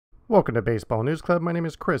Welcome to Baseball News Club. My name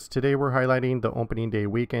is Chris. Today we're highlighting the opening day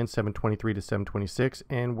weekend, 7/23 to 7/26,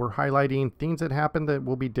 and we're highlighting things that happened that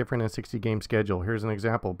will be different in a 60-game schedule. Here's an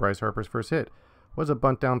example. Bryce Harper's first hit was a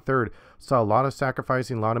bunt down third. Saw a lot of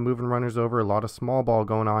sacrificing, a lot of moving runners over, a lot of small ball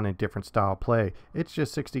going on in different style play. It's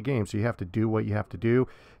just 60 games, so you have to do what you have to do.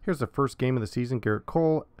 Here's the first game of the season. Garrett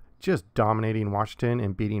Cole just dominating Washington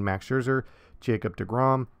and beating Max Scherzer. Jacob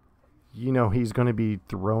deGrom, you know he's going to be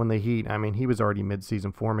throwing the heat. I mean, he was already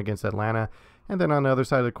mid-season form against Atlanta. And then on the other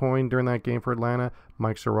side of the coin during that game for Atlanta,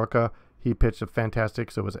 Mike Soroka, he pitched a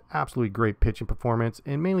fantastic. So it was an absolutely great pitching performance.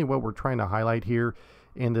 And mainly what we're trying to highlight here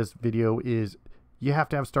in this video is you have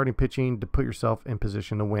to have starting pitching to put yourself in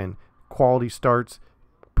position to win. Quality starts,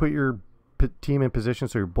 put your team in position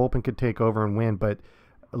so your bullpen could take over and win. But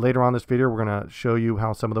later on this video, we're going to show you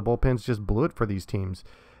how some of the bullpens just blew it for these teams.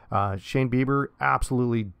 Shane Bieber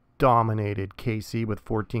absolutely dominated KC with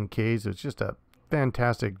 14 Ks. It's just a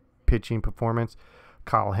fantastic pitching performance.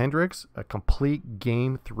 Kyle Hendricks, a complete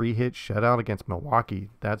game 3-hit shutout against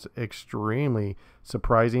Milwaukee. That's extremely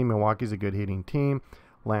surprising. Milwaukee's a good hitting team.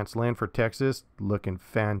 Lance Lynn for Texas, looking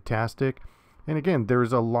fantastic. And again,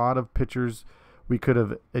 there's a lot of pitchers we could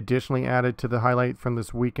have additionally added to the highlight from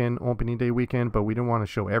this weekend, opening day weekend, but we didn't want to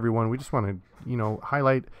show everyone. We just want to,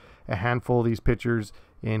 highlight a handful of these pitchers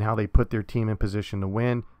and how they put their team in position to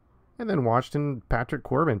win. And then Washington, Patrick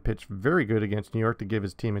Corbin pitched very good against New York to give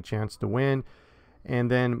his team a chance to win. And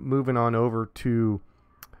then moving on over to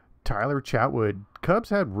Tyler Chatwood. Cubs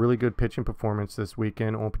had really good pitching performance this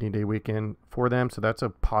weekend, opening day weekend for them. So that's a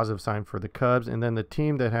positive sign for the Cubs. And then the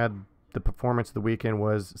team that had the performance of the weekend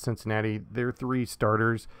was Cincinnati. Their three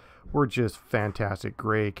starters were just fantastic.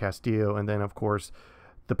 Gray, Castillo, and then, of course,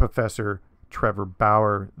 the professor, Trevor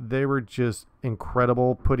Bauer. They were just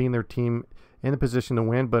incredible, putting their team in the position to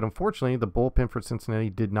win, but unfortunately the bullpen for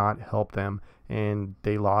Cincinnati did not help them, and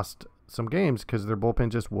they lost some games because their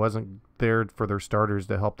bullpen just wasn't there for their starters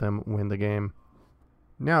to help them win the game.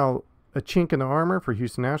 Now, a chink in the armor for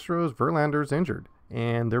Houston Astros. Verlander's injured,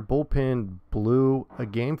 and their bullpen blew a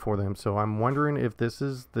game for them, so I'm wondering if this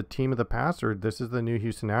is the team of the past or this is the new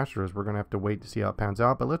Houston Astros. We're going to have to wait to see how it pans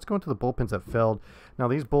out, but let's go into the bullpens that failed. Now,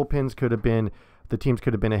 these bullpens could have been, the teams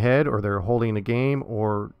could have been ahead, or they're holding a game,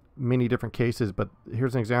 or many different cases, but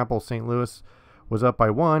here's an example. St. Louis was up by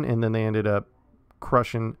 1, and then they ended up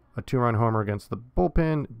crushing a 2-run homer against the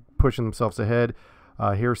bullpen, pushing themselves ahead.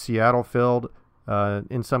 Here, Seattle failed.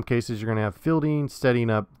 In some cases, you're going to have fielding, setting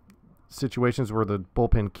up situations where the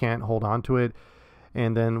bullpen can't hold on to it.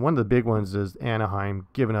 And then one of the big ones is Anaheim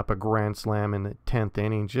giving up a grand slam in the 10th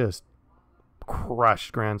inning, just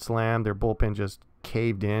crushed grand slam. Their bullpen just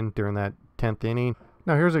caved in during that 10th inning.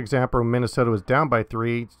 Now here's an example. Minnesota was down by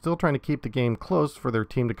 3, still trying to keep the game close for their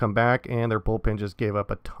team to come back, and their bullpen just gave up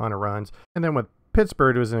a ton of runs. And then with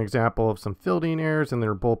Pittsburgh, it was an example of some fielding errors and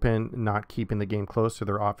their bullpen not keeping the game close so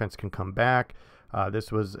their offense can come back.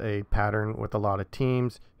 This was a pattern with a lot of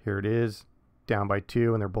teams. Here it is, down by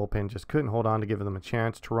 2, and their bullpen just couldn't hold on to give them a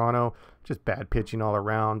chance. Toronto, just bad pitching all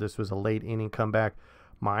around. This was a late inning comeback.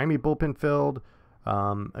 Miami bullpen failed.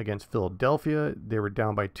 Against Philadelphia, they were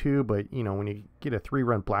down by 2, but when you get a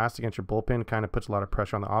 3-run blast against your bullpen, it kind of puts a lot of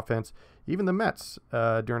pressure on the offense. Even the Mets,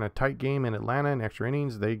 during a tight game in Atlanta in extra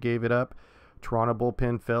innings, they gave it up. Toronto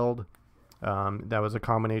bullpen failed. That was a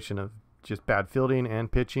combination of just bad fielding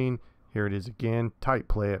and pitching. Here it is again, tight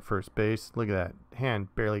play at first base. Look at that,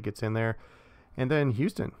 hand barely gets in there. And then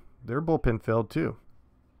Houston, their bullpen failed too.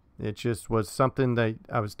 It just was something that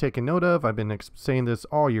I was taking note of. I've been saying this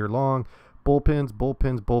all year long. Bullpens,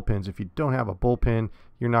 bullpens, bullpens. If you don't have a bullpen,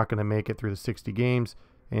 you're not going to make it through the 60 games.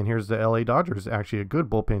 And here's the LA Dodgers, actually a good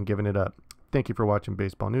bullpen, giving it up. Thank you for watching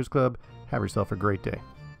Baseball News Club. Have yourself a great day.